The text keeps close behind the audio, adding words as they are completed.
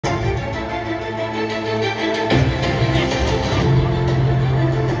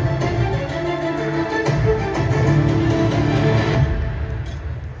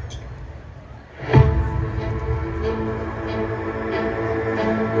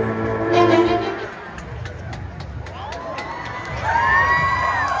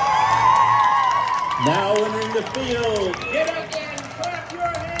field. Get up and clap your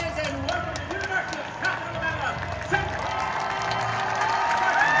hands and welcome to the University of South Alabama.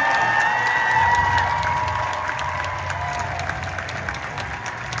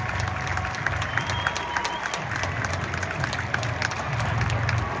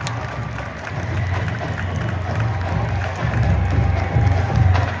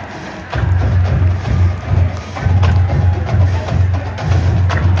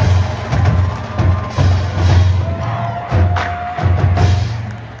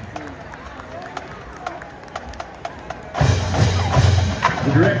 The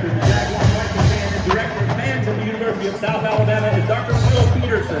director of the Jaguar Marching Band and director of bands at the University of South Alabama is Dr. Will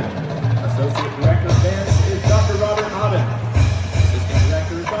Peterson. Associate director of bands is Dr. Robert Auden. Assistant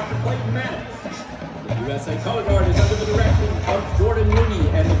director is Dr. Clayton Mannix. The USA Color Guard is under the direction of Jordan Whitney,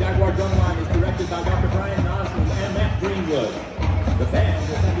 and the Jaguar drum line is directed by Dr. Brian Nosman and Matt Greenwood. The band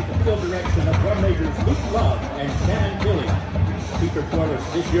is under the field direction of drum majors Luke Love and Shannon Gilly. Featured twirlers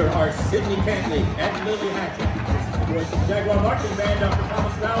this year are Sidney Cantley and Lily Hatchett. This is the Jaguar Marching Band, Dr.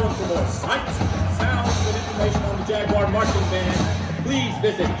 Thomas Rowland. For more sights, sounds, and information on the Jaguar Marching Band, please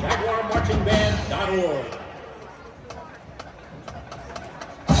visit jaguarmarchingband.org.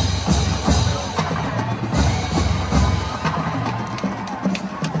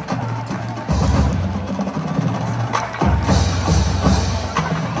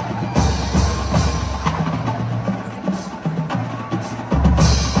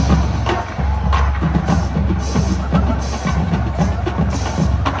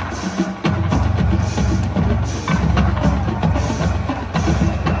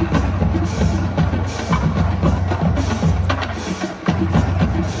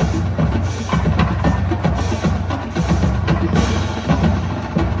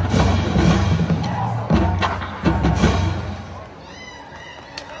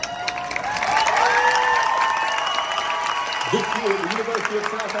 This year, the University of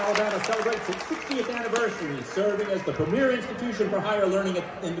South Alabama celebrates its 60th anniversary, serving as the premier institution for higher learning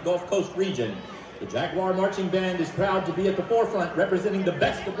in the Gulf Coast region. The Jaguar Marching Band is proud to be at the forefront, representing the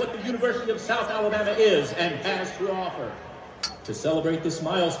best of what the University of South Alabama is and has to offer. To celebrate this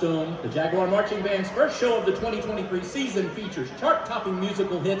milestone, the Jaguar Marching Band's first show of the 2023 season features chart-topping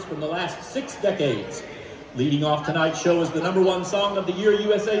musical hits from the last 6 decades. Leading off tonight's show is the #1 song of the year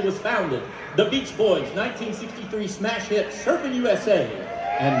USA was founded, the Beach Boys' 1963 smash hit, Surfin' USA.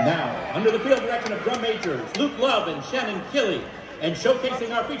 And now, under the field direction of drum majors Luke Love and Shannon Gilly, and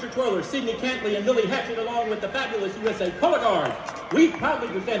showcasing our feature twirlers Sidney Cantley and Lily Hatchett along with the fabulous USA Color Guard, we proudly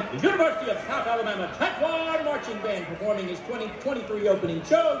present the University of South Alabama Jaguar Marching Band performing its 2023 opening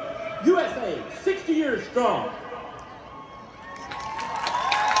show, USA 60 Years Strong.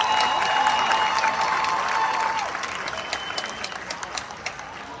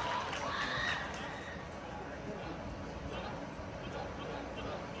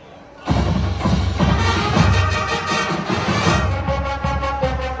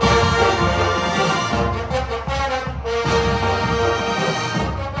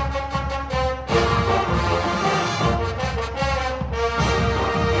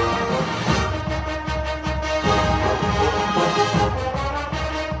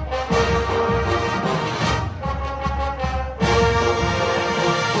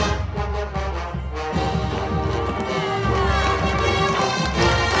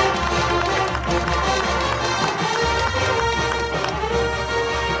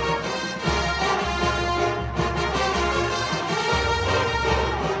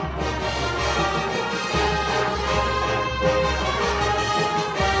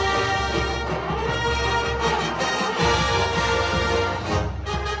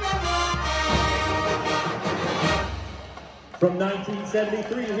 From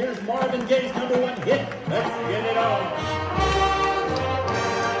 1973, here's Marvin Gaye's #1 hit, Let's Get It On.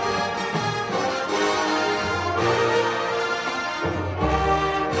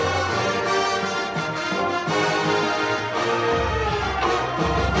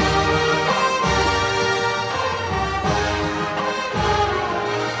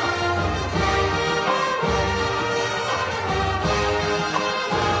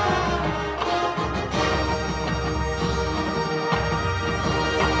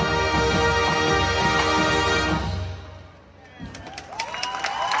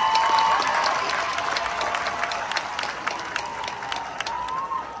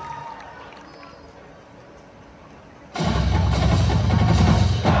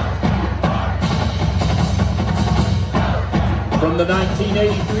 From the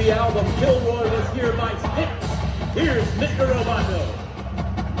 1983 album Kilroy Was Here by Styx, here's Mr. Roboto.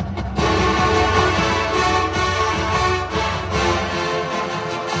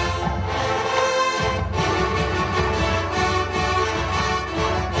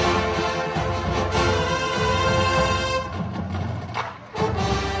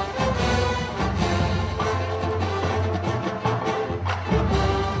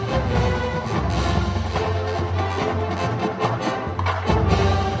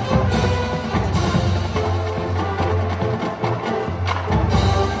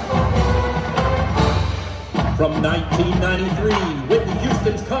 From 1993, Whitney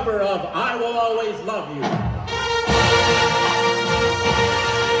Houston's cover of I Will Always Love You.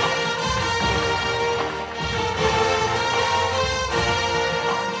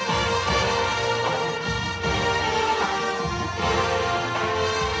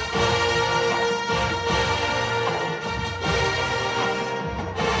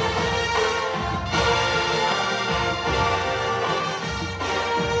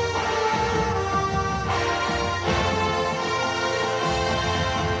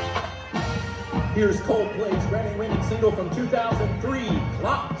 Here's Coldplay's Grammy-winning single from 2003,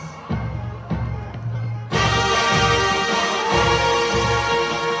 Clocks.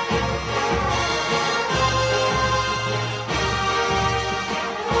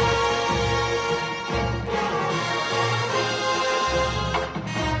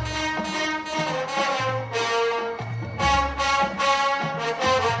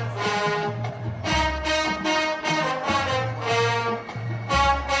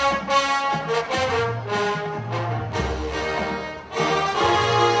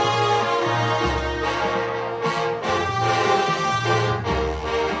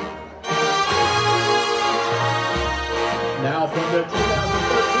 Now from their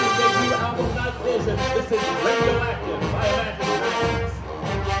 2013 debut album, Night Vision, this is Radioactive by Imagine Dragons.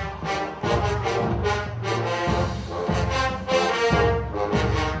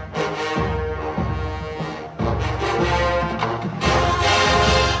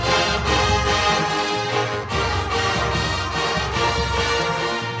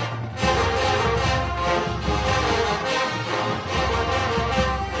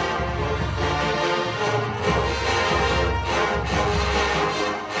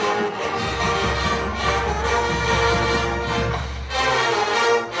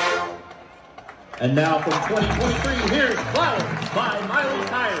 And now from 2023, here's Flowers by Miley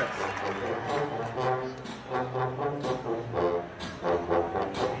Cyrus.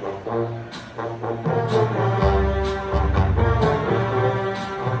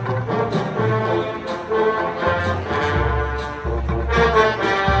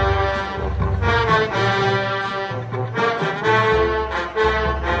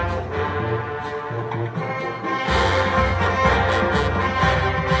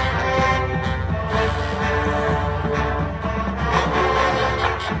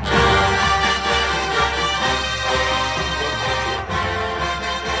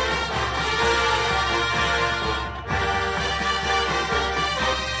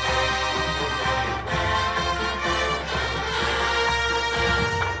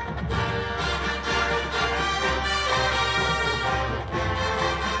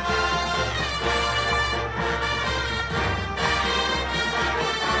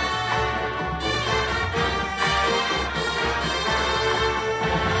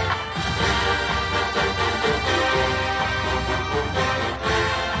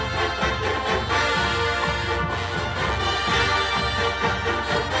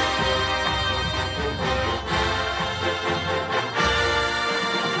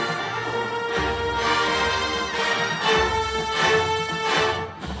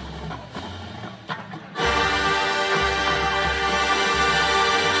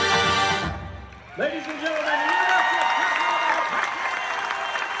 Ladies and gentlemen, the University of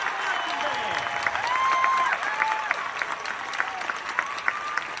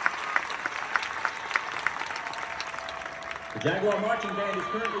The Jaguar Marching Band is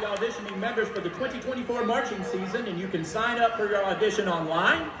currently auditioning members for the 2024 marching season, and you can sign up for your audition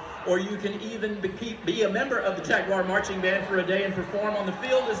online, or you can even be a member of the Jaguar Marching Band for a day and perform on the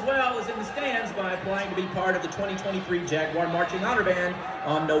field as well as in the stands by applying to be part of the 2023 Jaguar Marching Honor Band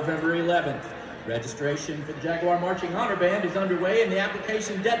on November 11th. Registration for the Jaguar Marching Honor Band is underway, and the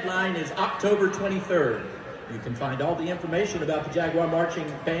application deadline is October 23rd. You can find all the information about the Jaguar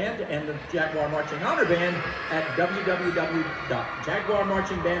Marching Band and the Jaguar Marching Honor Band at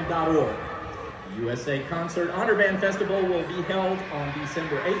www.jaguarmarchingband.org. The USA Concert Honor Band Festival will be held on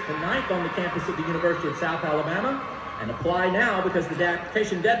December 8th and 9th on the campus of the University of South Alabama. And apply now because the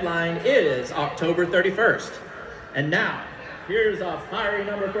application deadline is October 31st. And now, here's a fiery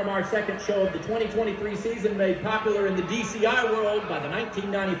number from our second show of the 2023 season, made popular in the DCI world by the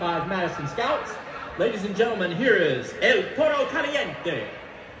 1995 Madison Scouts. Ladies and gentlemen, here is El Toro Caliente.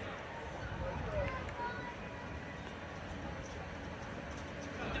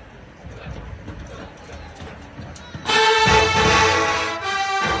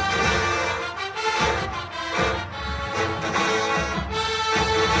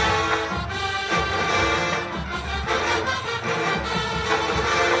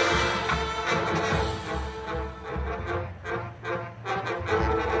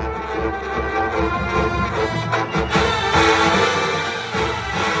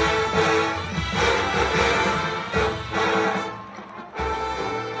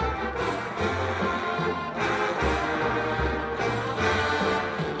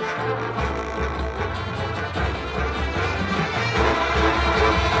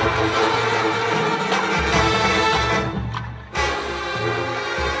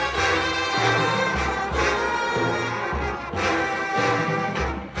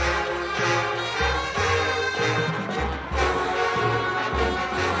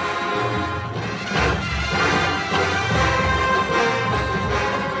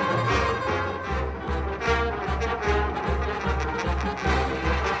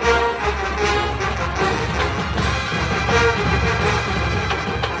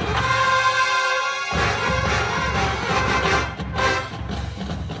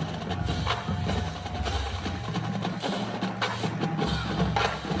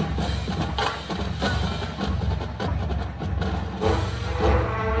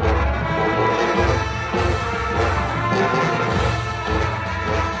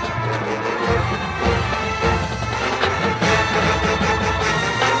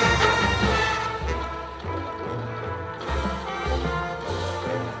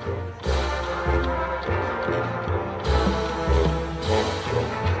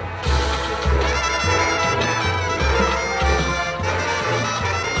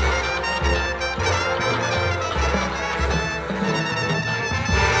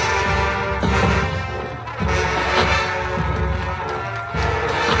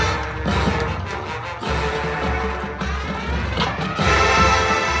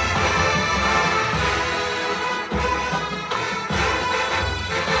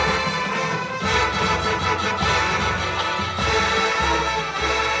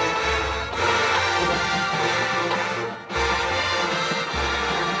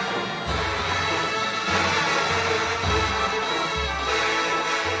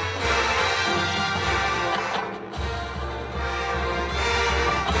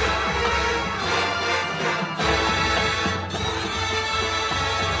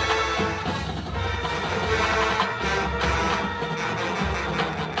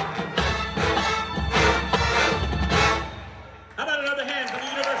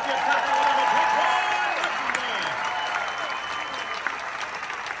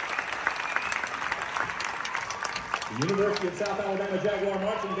 University of South Alabama Jaguar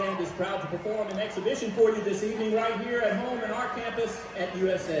Marching Band is proud to perform an exhibition for you this evening right here at home in our campus at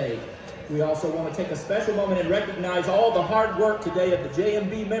USA. We also want to take a special moment and recognize all the hard work today of the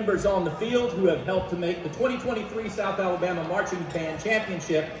JMB members on the field who have helped to make the 2023 South Alabama Marching Band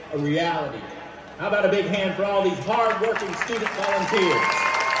Championship a reality. How about a big hand for all these hard-working student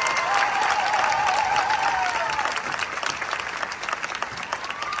volunteers?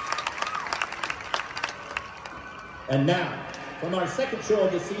 And now, from our second show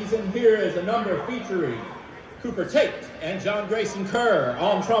of the season, here is a number featuring Cooper Tate and John Grayson Kerr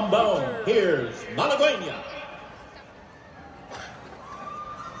on trombone. Here's Malagueña.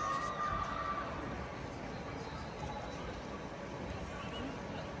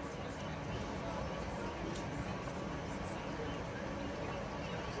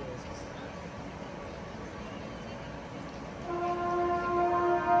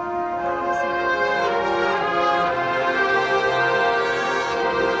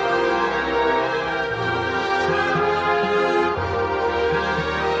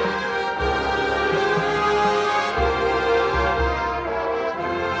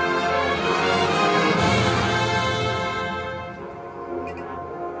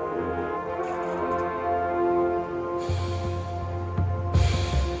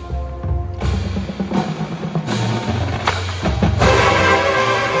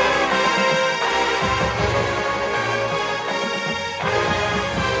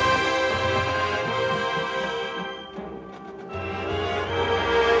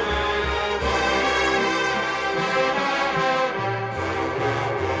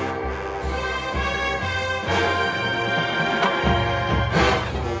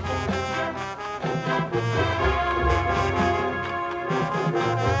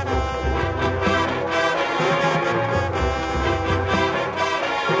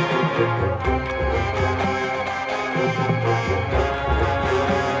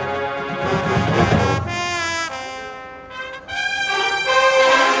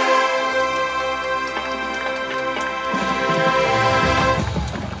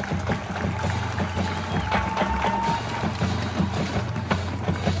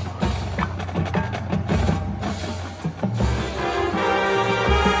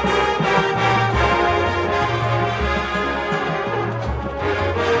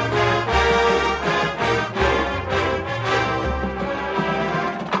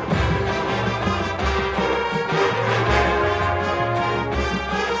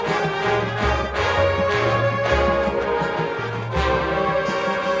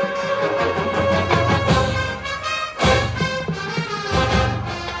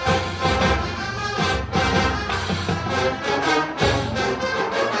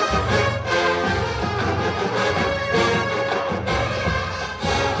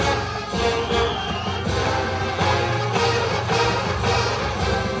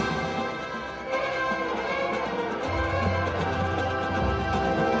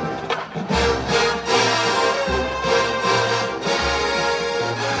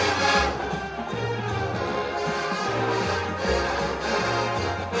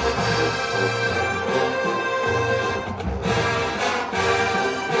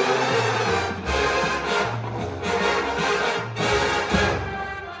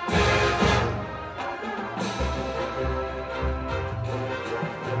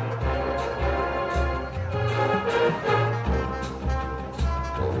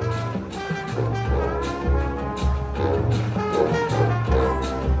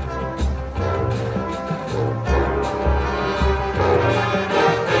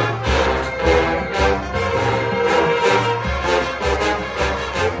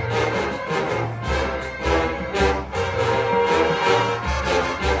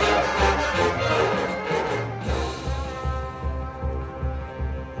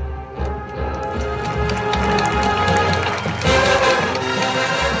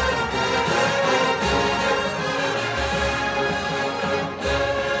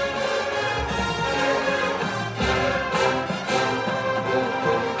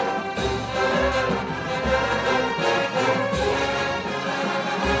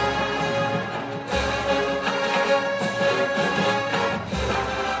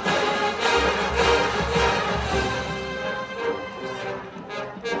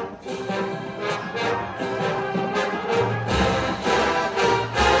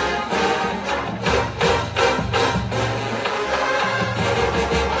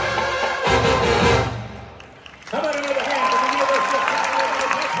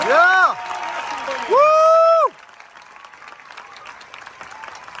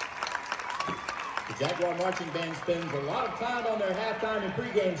 Marching Band spends a lot of time on their halftime and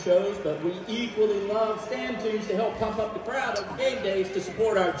pregame shows, but we equally love stand tunes to help pump up the crowd on game days to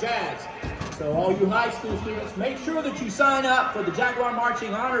support our Jags. So all you high school students, make sure that you sign up for the Jaguar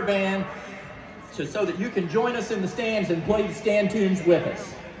Marching Honor Band so that you can join us in the stands and play the stand tunes with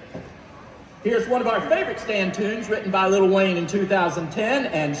us. Here's one of our favorite stand tunes written by Lil Wayne in 2010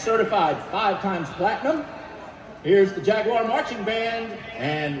 and certified 5 times platinum. Here's the Jaguar Marching Band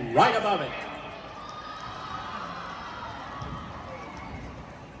and Right Above It.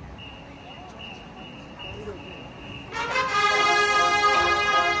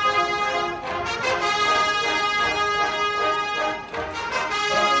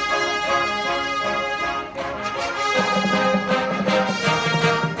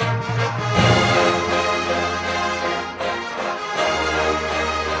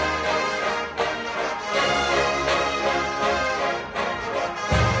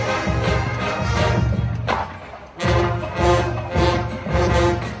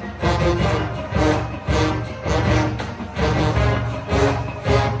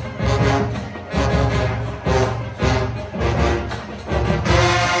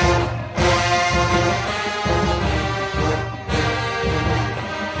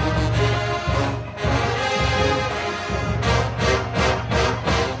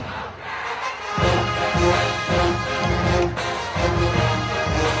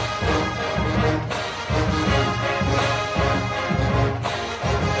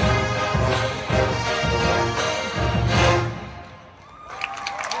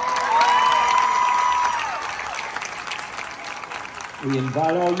 We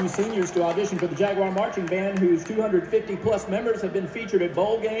invite all you seniors to audition for the Jaguar Marching Band, whose 250-plus members have been featured at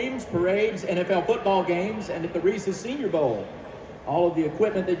bowl games, parades, NFL football games, and at the Reese's Senior Bowl. All of the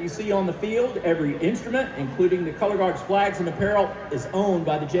equipment that you see on the field, every instrument, including the color guards, flags, and apparel, is owned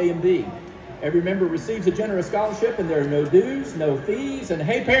by the J&B. Every member receives a generous scholarship, and there are no dues, no fees, and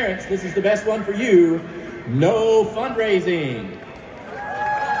hey parents, this is the best one for you, no fundraising.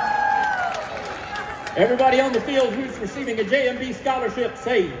 Everybody on the field who's receiving a J&B scholarship,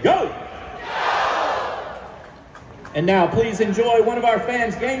 say go! Go! And now please enjoy one of our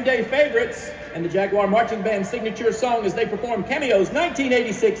fans' game day favorites and the Jaguar Marching Band signature song as they perform Cameo's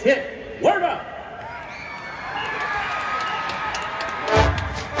 1986 hit, Word Up!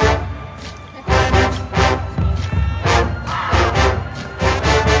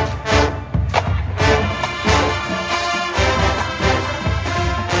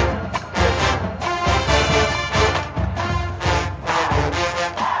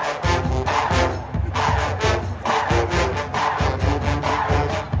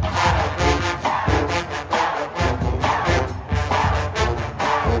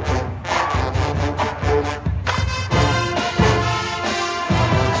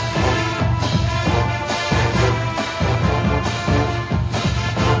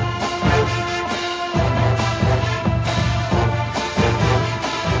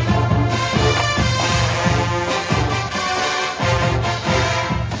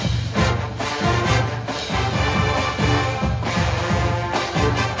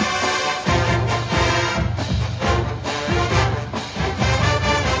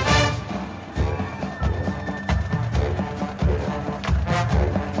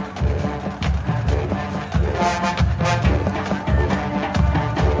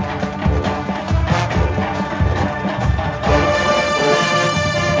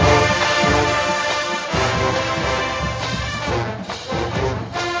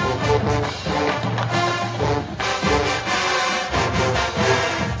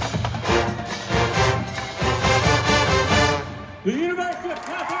 The University of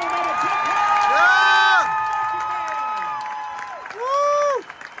California. Woo!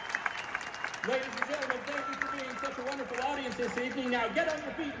 Ladies and gentlemen, thank you for being such a wonderful audience this evening. Now get on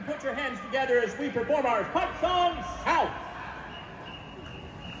your feet and put your hands together as we perform our pipe song, South.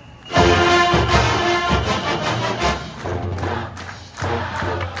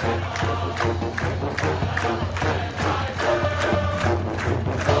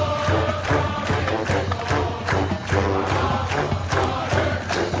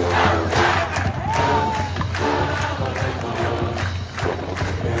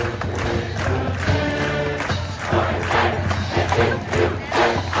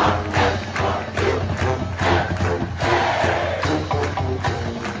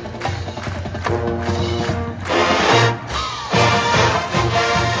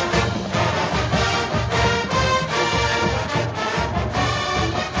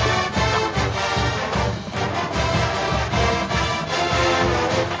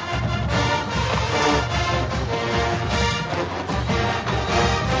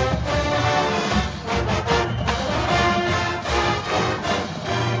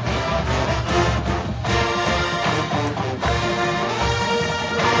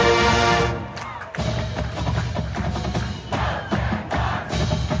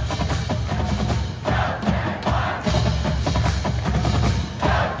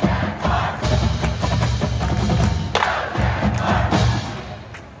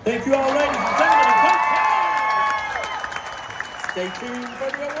 Stay tuned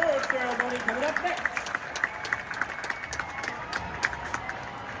for the award ceremony coming up next.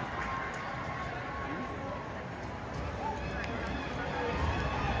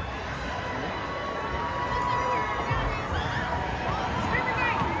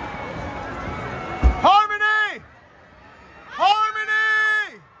 Harmony!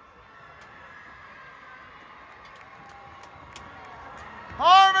 Harmony!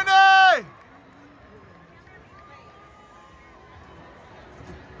 Harmony!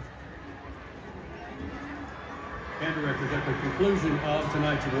 And directors, at the conclusion of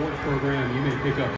tonight's awards program, you may pick up